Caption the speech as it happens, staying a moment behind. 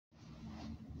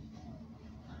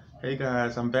Hey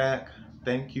guys, I'm back.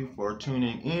 Thank you for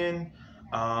tuning in.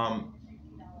 Um,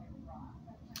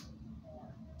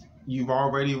 you've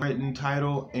already written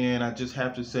title, and I just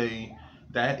have to say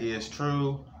that is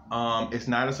true. It's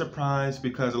not a surprise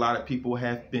because a lot of people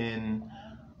have been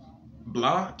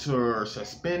blocked or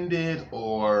suspended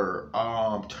or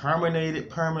terminated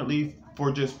permanently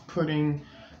for just putting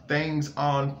things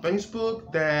on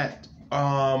Facebook that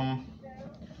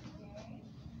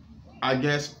I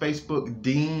guess Facebook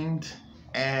deemed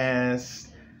as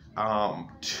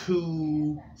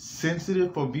too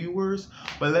sensitive for viewers.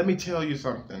 But let me tell you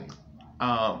something.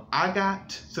 I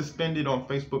got suspended on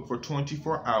Facebook for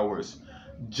 24 hours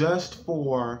just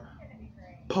for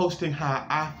posting how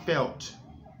I felt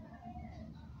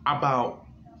about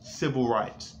civil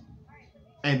rights.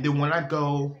 And then when I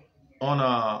go on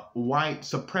a white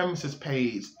supremacist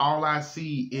page, all I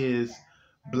see is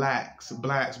blacks,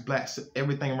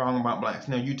 everything wrong about blacks.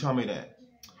 Now you tell me that.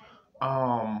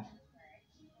 Um,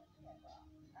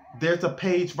 there's a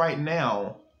page right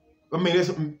now. I mean,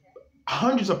 there's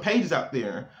hundreds of pages out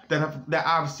there that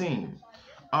I've seen.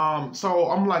 So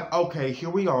I'm like, okay,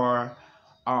 here we are,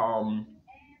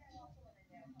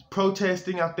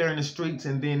 protesting out there in the streets,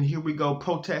 and then here we go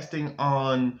protesting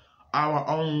on our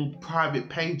own private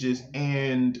pages,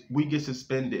 and we get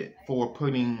suspended for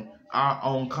putting our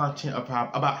own content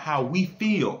about how we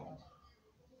feel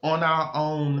on our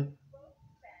own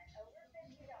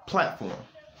platform.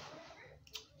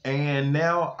 And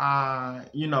now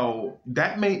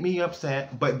that made me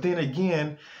upset, but then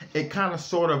again, it kind of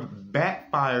sort of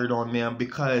backfired on them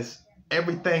because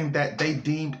everything that they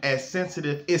deemed as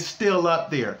sensitive is still up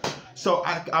there. So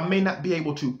I may not be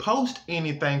able to post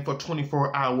anything for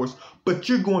 24 hours, but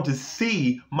you're going to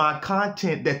see my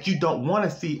content that you don't want to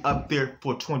see up there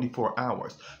for 24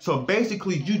 hours. So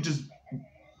basically you just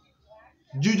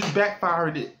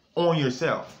backfired it on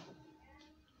yourself.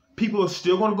 People are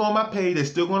still going to go on my page. They're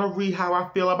still going to read how I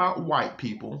feel about white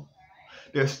people.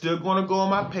 They're still going to go on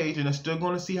my page and they're still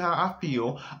going to see how I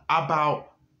feel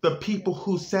about the people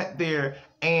who sat there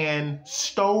and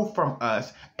stole from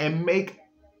us and make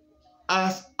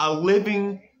us a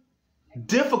living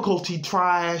difficulty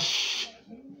trash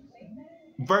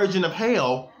version of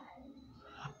hell.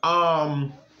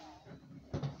 And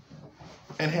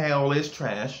hell is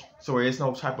trash, so there is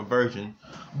no type of version.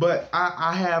 But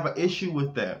I have an issue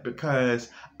with that because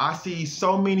I see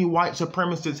so many white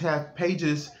supremacists have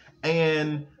pages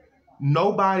and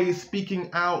nobody is speaking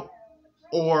out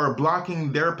or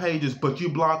blocking their pages, but you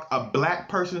block a black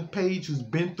person's page who's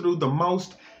been through the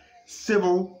most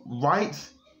civil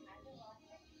rights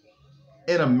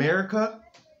in America,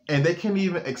 and they can't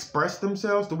even express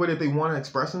themselves the way that they want to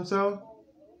express themselves.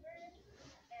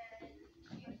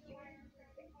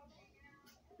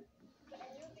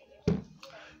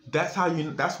 That's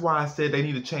why I said they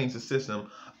need to change the system,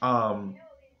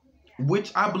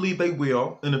 which I believe they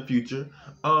will in the future.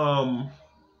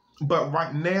 But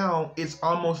right now it's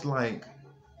almost like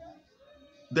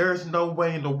there's no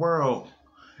way in the world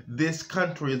this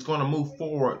country is going to move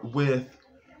forward with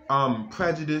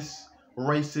prejudice,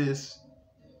 racist,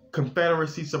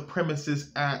 Confederacy supremacist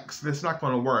acts. That's not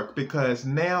going to work because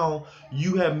now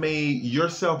you have made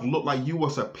yourself look like you were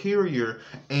superior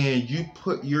and you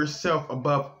put yourself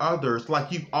above others like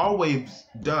you've always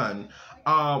done.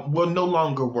 Will no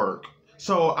longer work.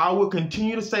 So I will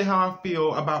continue to say how I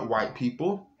feel about white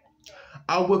people.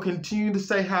 I will continue to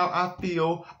say how I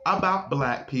feel about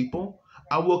black people.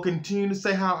 I will continue to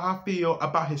say how I feel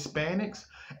about Hispanics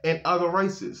and other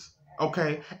races.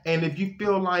 Okay? And if you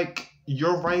feel like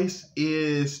your race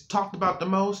is talked about the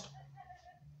most,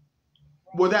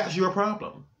 well, that's your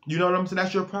problem. You know what I'm saying?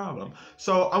 That's your problem.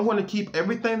 So I'm going to keep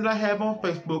everything that I have on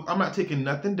Facebook. I'm not taking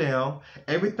nothing down.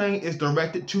 Everything is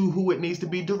directed to who it needs to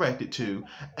be directed to.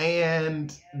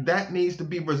 And that needs to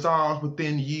be resolved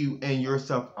within you and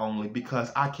yourself only,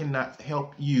 because I cannot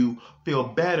help you feel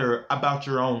better about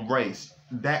your own race.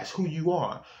 That's who you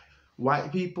are.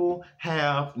 White people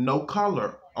have no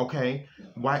color, okay?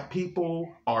 White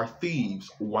people are thieves.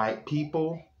 White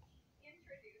people,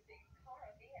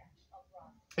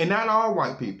 and not all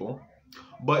white people,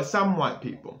 but some white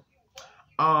people.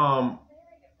 But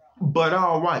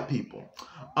all white people.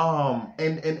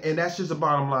 And that's just the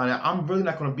bottom line. I'm really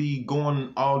not going to be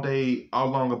going all day, all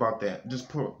long about that. Just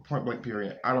point blank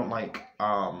period. I don't like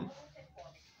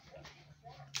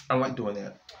doing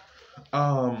that.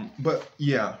 But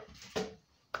yeah,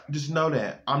 just know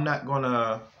that I'm not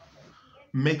gonna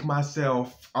make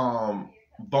myself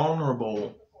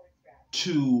vulnerable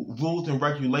to rules and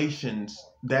regulations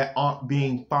that aren't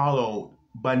being followed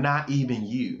by not even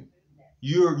you.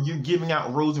 You're giving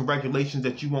out rules and regulations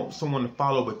that you want someone to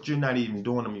follow, but you're not even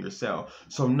doing them yourself.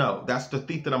 So no, that's the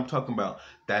thief that I'm talking about.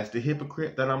 That's the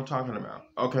hypocrite that I'm talking about.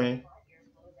 Okay?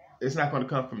 It's not going to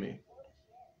come from me.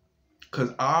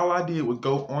 Because all I did was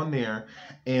go on there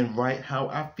and write how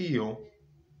I feel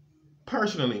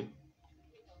personally.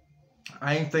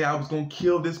 I didn't say I was going to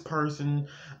kill this person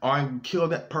or I can kill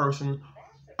that person.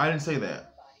 I didn't say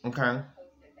that. Okay?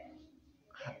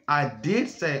 I did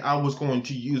say I was going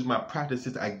to use my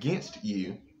practices against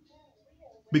you.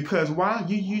 Because why?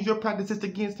 You use your practices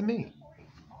against me.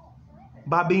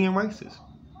 By being racist.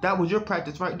 That was your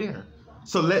practice right there.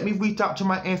 So let me reach out to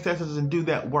my ancestors and do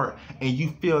that work. And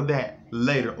you feel that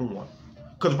later on.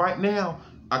 Because right now,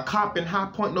 a cop in High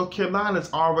Point, North Carolina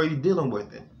is already dealing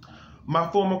with it. My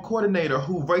former coordinator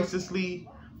who racistly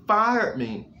fired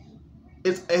me,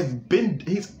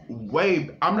 he's way,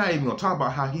 I'm not even going to talk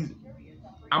about how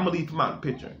I'm going to leave him out of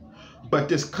the picture. But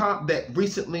this cop that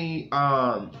recently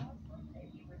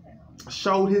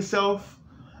showed himself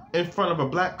in front of a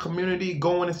black community,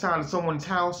 going inside of someone's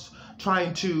house,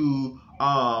 trying to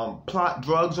plot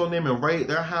drugs on them and raid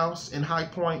their house in High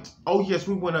Point. Oh yes,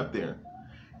 we went up there.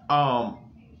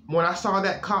 When I saw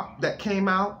that cop that came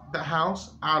out the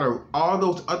house, out of all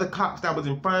those other cops that was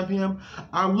in front of him,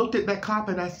 I looked at that cop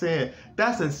and I said,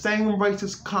 that's the same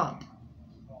racist cop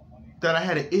that I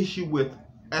had an issue with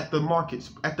at the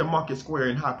market square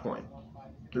in High Point.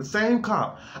 The same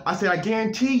cop. I said, I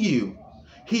guarantee you,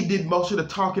 he did most of the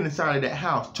talking inside of that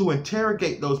house to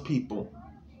interrogate those people.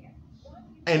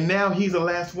 And now he's the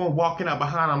last one walking out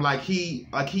behind him like he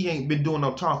ain't been doing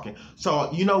no talking.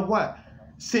 So you know what?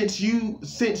 Since you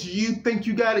think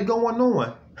you got it going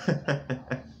on,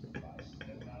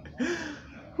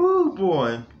 whoo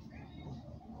boy,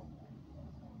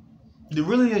 there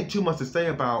really ain't too much to say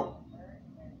about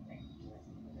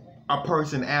a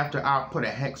person after I put a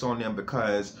hex on them,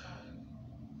 because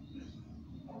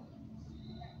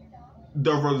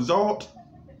the result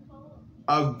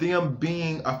of them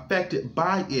being affected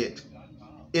by it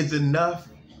is enough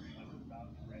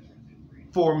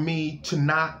for me to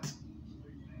not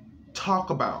talk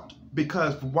about.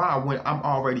 Because why, when I'm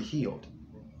already healed?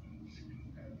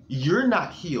 You're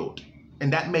not healed,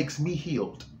 and that makes me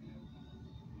healed.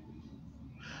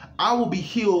 I will be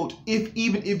healed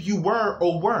even if you were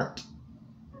or weren't.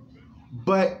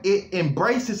 But it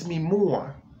embraces me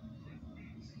more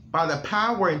by the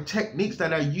power and techniques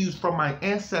that I use from my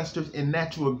ancestors and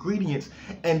natural ingredients,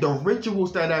 and the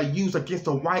rituals that I use against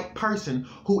a white person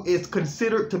who is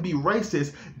considered to be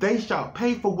racist. They shall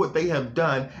pay for what they have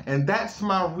done, and that's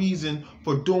my reason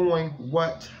for doing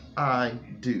what I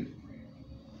do.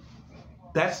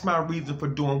 That's my reason for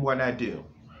doing what I do.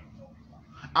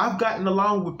 I've gotten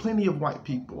along with plenty of white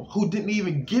people who didn't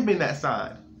even give me that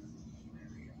side.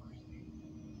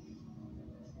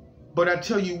 But I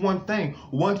tell you one thing,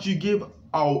 once you give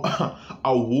a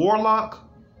warlock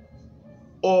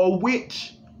or a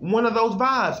witch one of those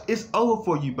vibes, it's over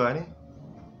for you, buddy.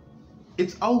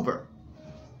 It's over.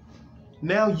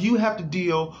 Now you have to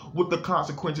deal with the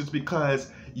consequences because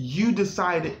you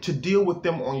decided to deal with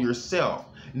them on yourself.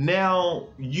 Now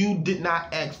you did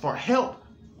not ask for help,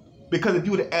 because if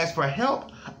you would have asked for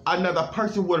help, another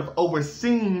person would have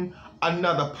overseen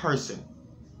another person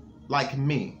like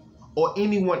me. Or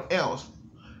anyone else.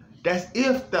 That's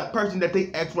if that person that they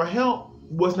asked for help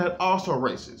was not also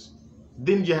racist.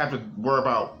 Then you have to worry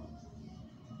about.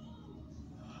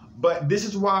 But this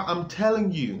is why I'm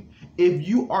telling you, if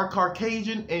you are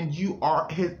Caucasian and you are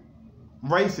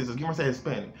racist, I'm gonna say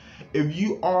Hispanic. If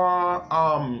you are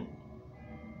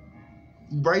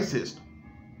racist,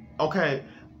 okay,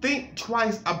 think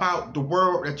twice about the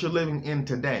world that you're living in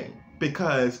today.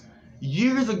 Because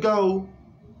years ago,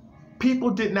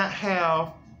 people did not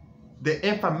have the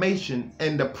information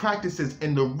and the practices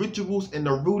and the rituals and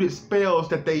the rooted spells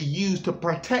that they used to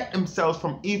protect themselves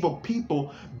from evil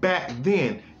people back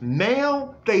then.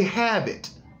 Now they have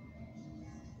it.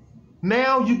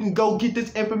 Now you can go get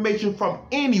this information from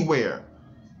anywhere.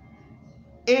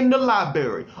 In the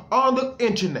library, on the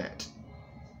internet,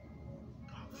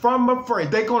 from a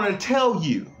friend. They're going to tell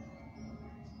you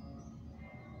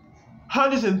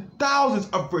hundreds and thousands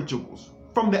of rituals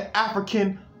from the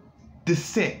African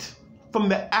descent, from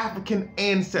the African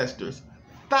ancestors.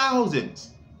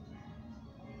 Thousands.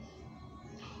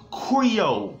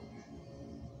 Creole.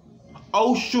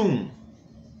 Oshun.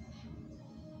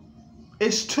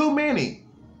 It's too many.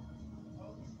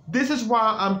 This is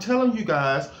why I'm telling you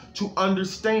guys to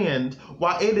understand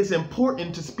why it is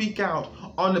important to speak out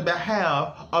on the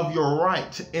behalf of your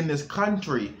rights in this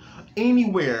country.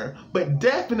 anywhere, but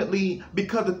definitely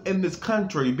because it's in this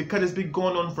country, because it's been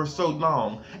going on for so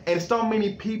long, and so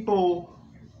many people.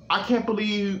 I can't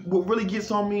believe what really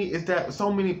gets on me is that so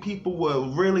many people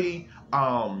will really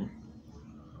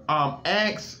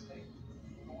ask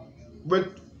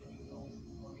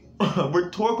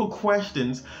rhetorical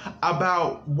questions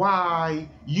about why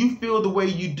you feel the way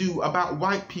you do about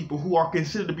white people who are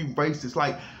considered to be racist.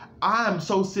 Like, I'm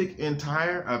so sick and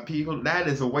tired of people that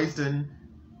is wasting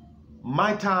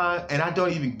my time, and I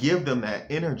don't even give them that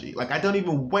energy. Like, I don't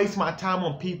even waste my time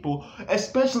on people,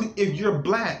 especially if you're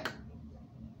black,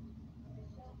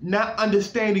 not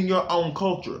understanding your own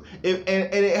culture. And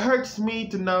it hurts me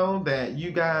to know that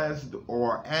you guys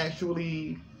are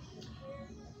actually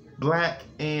black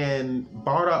and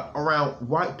brought up around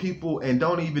white people and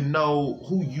don't even know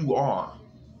who you are,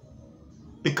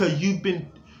 because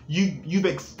you've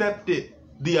accepted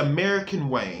the American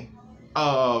way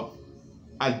of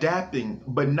adapting,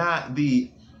 but not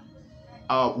the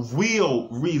real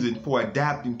reason for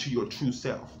adapting to your true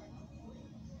self.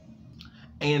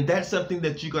 And that's something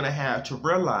that you're going to have to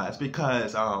realize,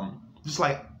 because just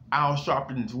like Al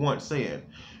Sharpton once said,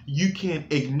 you can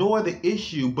ignore the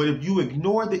issue, but if you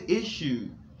ignore the issue,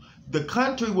 the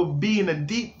country will be in a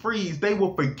deep freeze. They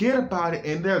will forget about it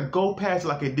and they'll go past it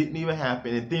like it didn't even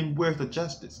happen. And then where's the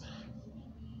justice?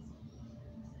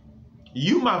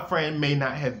 You, my friend, may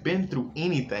not have been through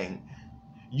anything.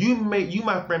 You,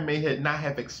 my friend, may not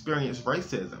have experienced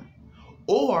racism.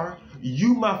 Or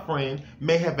you, my friend,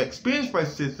 may have experienced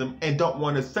racism and don't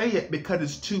want to say it because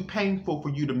it's too painful for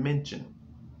you to mention.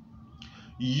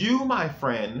 You, my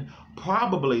friend,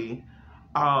 probably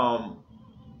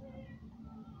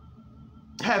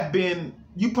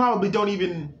you probably don't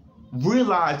even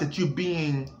realize that you're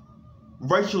being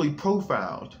racially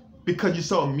profiled because you're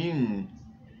so immune.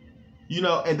 You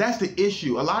know, and that's the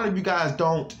issue. A lot of you guys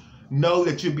don't know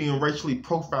that you're being racially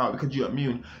profiled because you're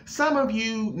immune. Some of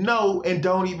you know and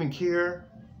don't even care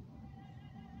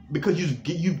because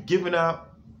you've given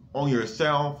up on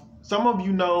yourself. Some of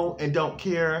you know and don't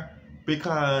care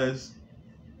because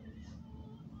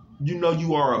you know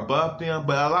you are above them.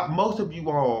 But most of you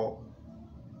all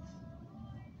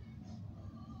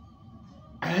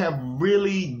have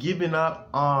really given up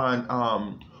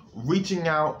on reaching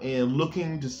out and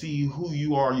looking to see who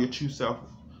you are, your true self.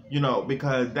 You know,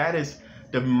 because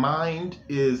the mind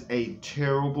is a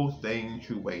terrible thing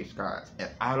to waste, guys. And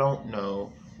I don't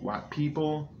know why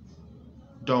people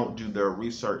don't do their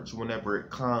research whenever it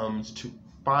comes to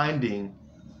finding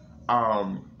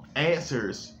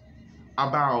answers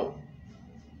about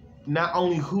not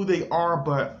only who they are,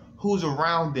 but who's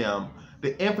around them.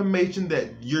 The information that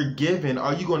you're given,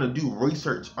 are you going to do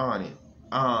research on it?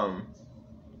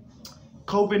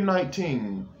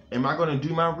 COVID-19. Am I going to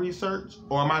do my research,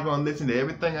 or am I going to listen to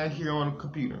everything I hear on the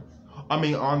computer? I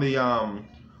mean, on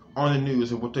the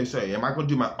news and what they say. Am I going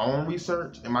to do my own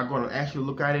research? Am I going to actually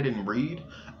look at it and read?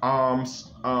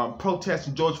 Protests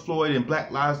of George Floyd and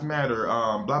Black Lives Matter.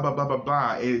 Blah blah blah blah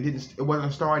blah. It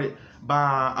wasn't started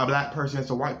by a black person. It's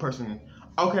a white person.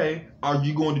 Okay, are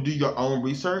you going to do your own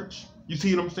research? You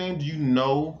see what I'm saying? Do you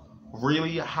know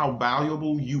really how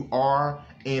valuable you are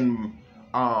in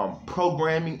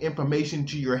programming information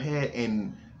to your head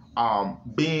and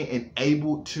being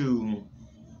able to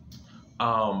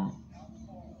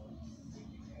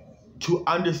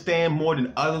understand more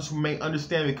than others who may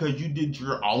understand because you did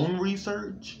your own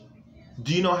research?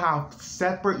 Do you know how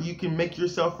separate you can make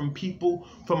yourself from people,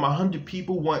 from 100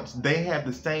 people, once they have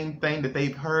the same thing that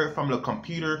they've heard from the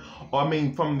computer, or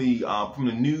from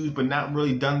the news, but not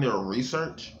really done their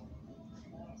research?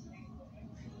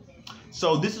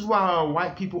 So this is why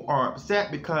white people are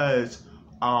upset, because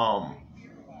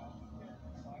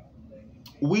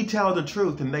we tell the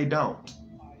truth and they don't.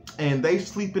 And they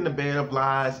sleep in the bed of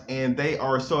lies, and they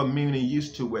are so immune and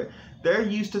used to it. They're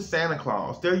used to Santa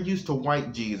Claus. They're used to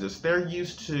white Jesus. They're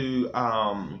used to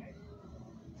the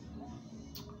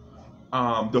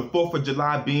 4th of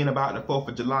July being about the 4th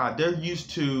of July. They're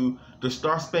used to the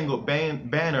Star Spangled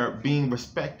Banner being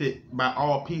respected by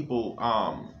all people.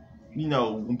 You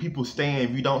know, when people stand,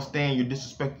 if you don't stand, you're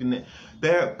disrespecting it.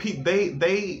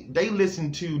 They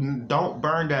listen to don't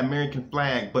burn the American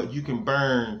flag, but you can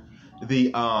burn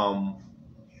the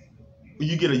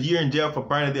you get a year in jail for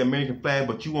burning the American flag,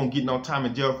 but you won't get no time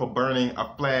in jail for burning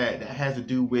a flag that has to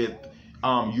do with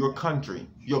your country,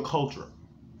 your culture,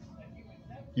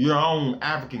 your own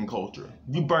African culture.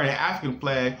 You burn an African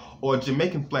flag or a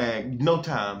Jamaican flag, no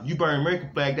time. You burn an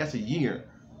American flag, that's a year.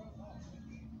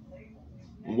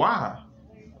 Why?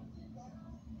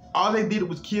 All they did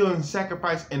was kill and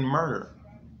sacrifice and murder.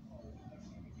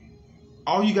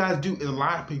 All you guys do is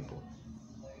lie to people.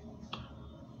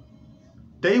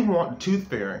 they want the tooth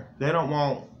fairy. They don't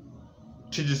want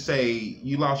to just say,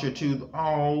 you lost your tooth,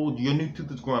 oh, your new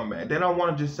tooth is going bad. They don't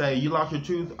want to just say, you lost your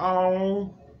tooth,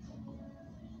 oh,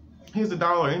 here's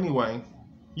 $1 anyway.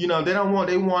 You know, they want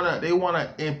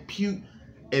to impute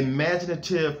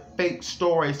imaginative fake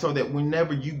stories so that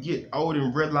whenever you get old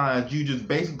and realize you just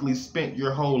basically spent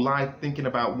your whole life thinking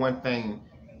about one thing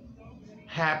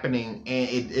happening and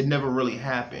it never really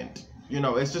happened. You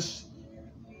know, it's just,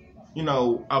 you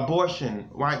know, abortion,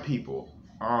 white people,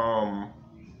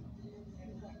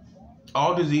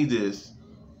 all diseases,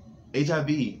 HIV,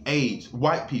 AIDS,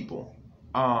 white people,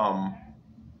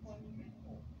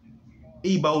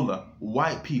 Ebola,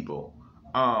 white people,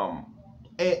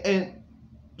 and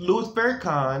Louis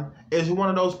Farrakhan is one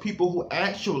of those people who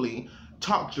actually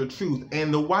talks the truth,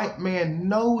 and the white man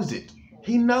knows it.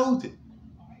 He knows it,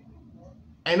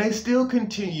 and they still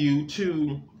continue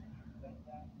to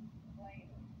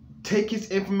take his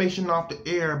information off the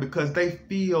air because they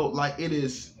feel like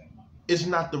it's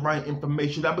not the right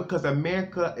information. Not because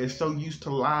America is so used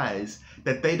to lies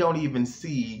that they don't even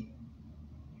see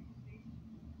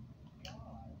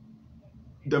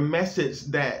the message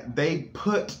that they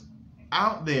put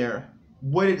out there,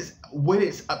 what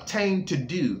it's obtained to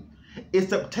do.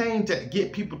 It's obtained to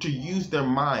get people to use their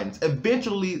minds.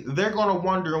 Eventually, they're going to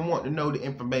wonder and want to know the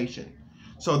information.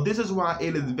 So this is why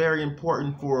it is very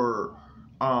important for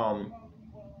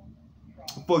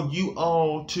you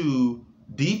all to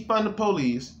defund the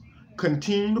police,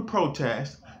 continue to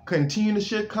protest, continue to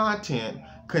share content,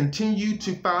 continue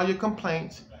to file your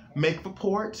complaints, make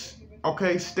reports,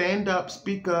 okay, stand up,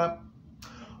 speak up,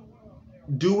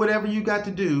 do whatever you got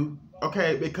to do,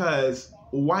 okay, because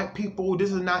white people,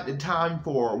 this is not the time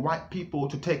for white people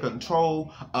to take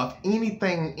control of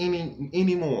anything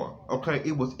anymore, okay?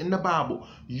 It was in the Bible.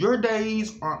 Your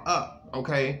days are up,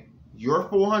 okay? Your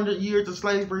 400 years of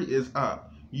slavery is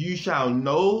up. You shall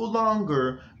no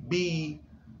longer be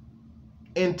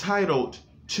entitled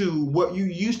to what you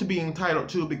used to be entitled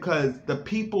to because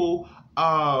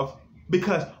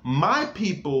because my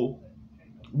people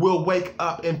will wake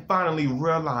up and finally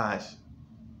realize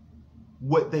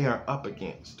what they are up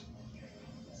against.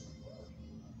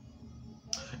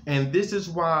 And this is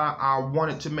why I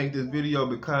wanted to make this video,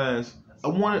 because I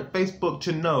wanted Facebook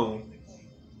to know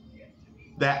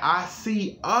that I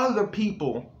see other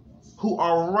people who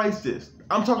are racist.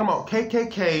 I'm talking about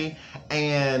KKK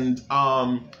and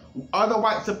other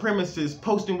white supremacists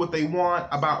posting what they want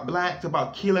about blacks,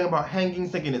 about killing, about hanging,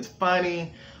 thinking it's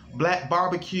funny, black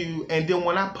barbecue, and then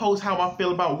when I post how I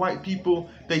feel about white people,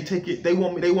 they take it. They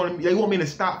want me to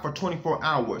stop for 24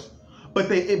 hours,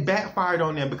 but it backfired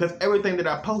on them because everything that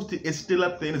I posted is still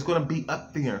up there and it's going to be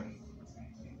up there.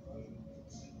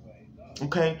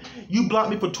 Okay, you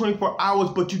blocked me for 24 hours,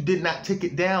 but you did not take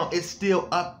it down. It's still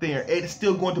up there. It's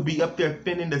still going to be up there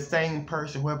offending the same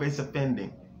person, whoever it's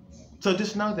offending. So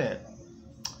just know that.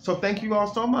 So thank you all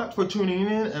so much for tuning in,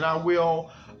 and I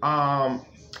will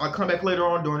I'll come back later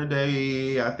on during the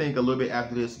day, I think a little bit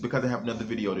after this, because I have another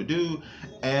video to do,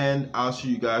 and I'll see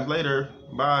you guys later.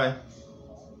 Bye.